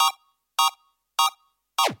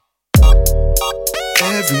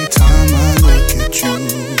Every time I look at you,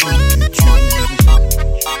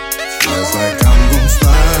 feels like I'm gon'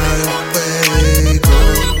 fly away,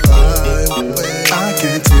 girl, fly away. I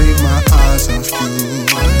can't take my eyes off you.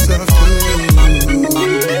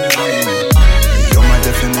 You're my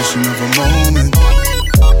definition of a moment.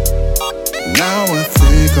 Now I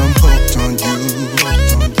think I'm hooked on you.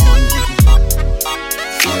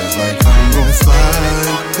 Feels like I'm gon' fly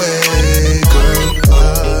away, girl,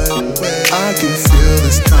 fly away. I can feel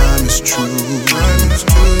this time is true.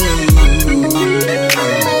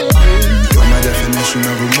 You're my definition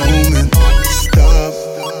of a moment. Stop.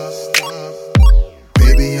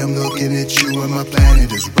 Baby, I'm looking at you and my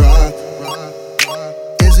planet is rock.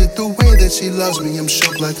 Is it the way that she loves me? I'm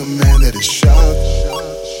shook like a man that is shocked.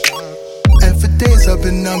 And for days I've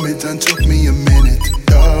been numb, it done took me a minute,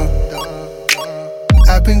 dawg.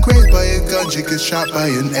 I've been grazed by a gun, you get shot by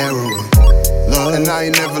an arrow. Love. And I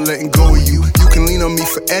ain't never letting go of you. You can lean on me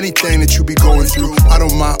for anything that you be going through. I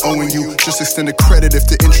don't mind owing you, just extend the credit if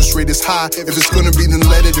the interest rate is high. If it's gonna be, then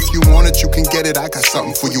let it. If you want it, you can get it. I got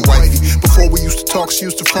something for you, wifey. Before we used to talk, she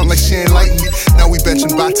used to front like she ain't like me. Now we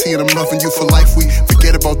benching by T and I'm loving you for life. We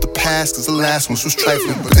forget about the past, cause the last ones was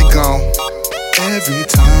trifling, but they gone. Every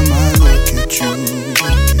time I look at you,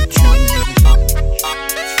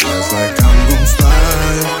 feels like I'm gon' fly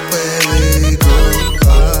away, girl,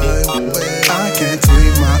 fly away. I can't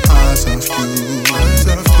take my eyes off you.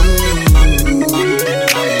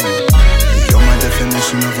 You're my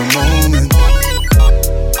definition of a moment.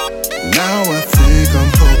 Now I think I'm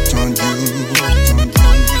hooked on you.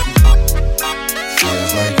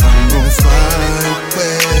 Feels like I'm gon' fly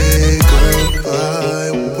away, girl, fly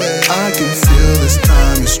away. I can feel this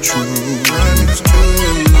time is true.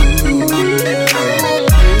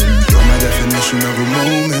 You're my definition of a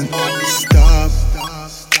moment. Stop.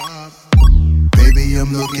 Baby,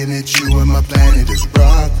 I'm looking at you and my planet is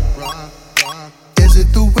rock. Is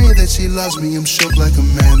it the way that she loves me? I'm shook like a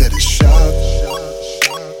man that is shocked.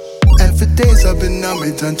 And for days I've been numb,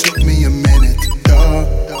 it done took me a minute, dawg.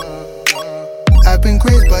 I've been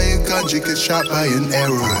grazed by a gun, you get shot by an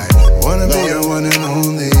arrow. I wanna be your one and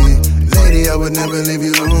only. Lady, I would never leave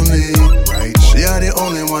you lonely. Right? She are the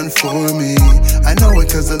only one for me. I know it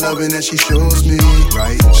cause the loving that she shows me.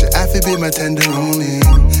 Right? She have to be my tenderoni.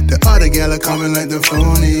 The other gal are coming like the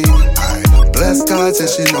phony. I bless God that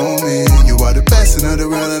she know me. You are the best in the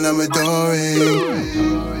world and I'm adoring.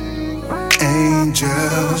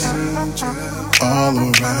 Angels all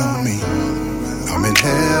around me. I'm in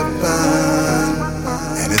heaven.